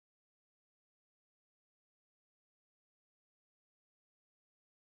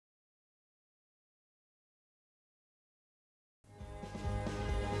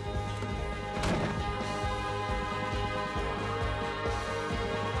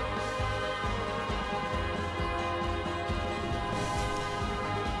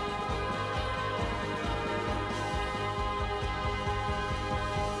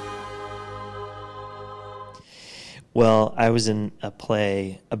Well, I was in a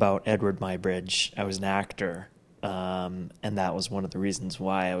play about Edward Muybridge. I was an actor, and that was one of the reasons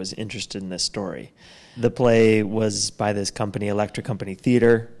why I was interested in this story. The play was by this company, Electric Company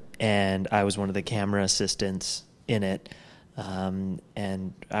Theater, and I was one of the camera assistants in it,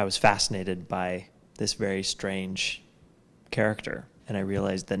 and I was fascinated by this very strange character, and I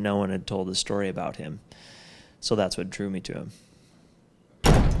realized that no one had told a story about him, so that's what drew me to him.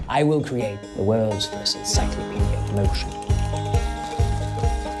 I will create the world's first encyclopedia of motion.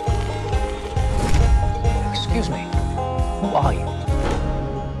 Excuse me, who are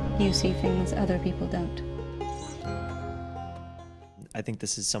you? You see things other people don't. I think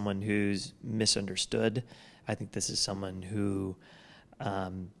this is someone who's misunderstood. I think this is someone who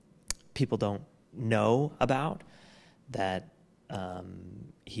people don't know about, that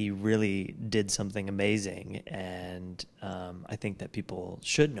he really did something amazing, and I think that people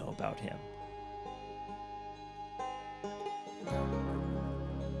should know about him.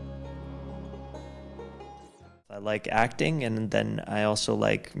 I like acting, and then I also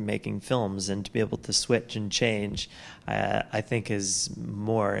like making films, and to be able to switch and change, I think is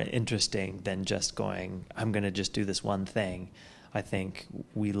more interesting than just going, I'm going to just do this one thing. I think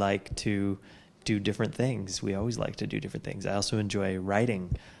we like to do different things. We always like to do different things. I also enjoy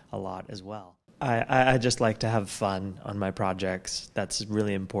writing a lot as well. I just like to have fun on my projects. That's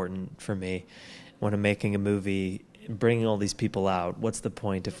really important for me. When I'm making a movie, bringing all these people out, what's the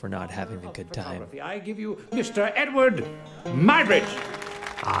point if we're not having a good time? I give you Mr. Edward Muybridge.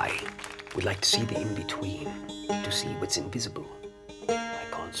 I would like to see the in-between, to see what's invisible. I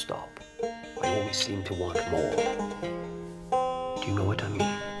can't stop. I always seem to want more. Do you know what I mean?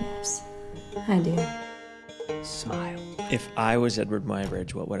 Yes, I do. Smile. If I was Edward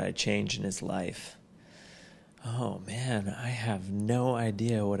Muybridge, what would I change in his life? Oh man, I have no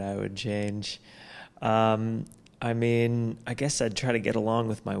idea what I would change. I mean, I guess I'd try to get along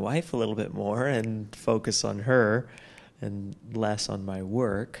with my wife a little bit more and focus on her and less on my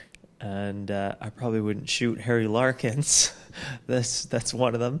work. And I probably wouldn't shoot Harry Larkins. That's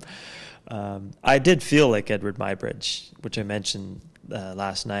one of them. I did feel like Edward Muybridge, which I mentioned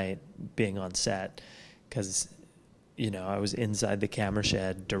last night, being on set, because I was inside the camera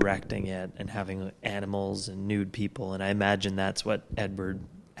shed directing it and having animals and nude people, and I imagine that's what Edward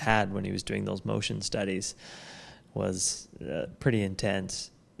had when he was doing those motion studies. Was pretty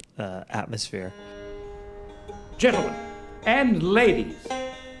intense atmosphere. Gentlemen and ladies,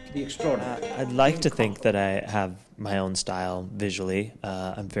 the extraordinary. I'd like to think that I have my own style visually.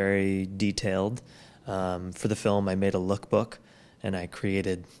 I'm very detailed. For the film, I made a lookbook, and I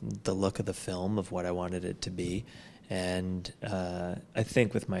created the look of the film of what I wanted it to be. And I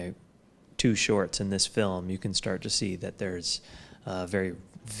think with my 2 shorts in this film, you can start to see that there's very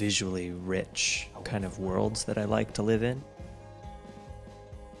visually rich kind of worlds that I like to live in.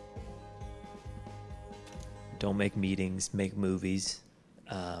 Don't make meetings, make movies.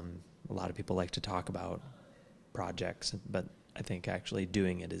 A lot of people like to talk about projects, but I think actually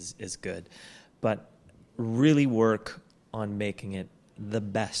doing it is good. But really work on making it the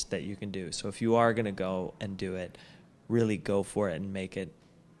best that you can do. So if you are going to go and do it, really go for it and make it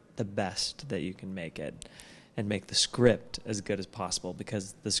the best that you can make it. And make the script as good as possible,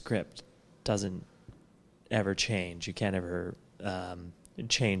 because the script doesn't ever change. You can't ever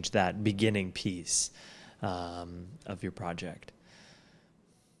change that beginning piece of your project.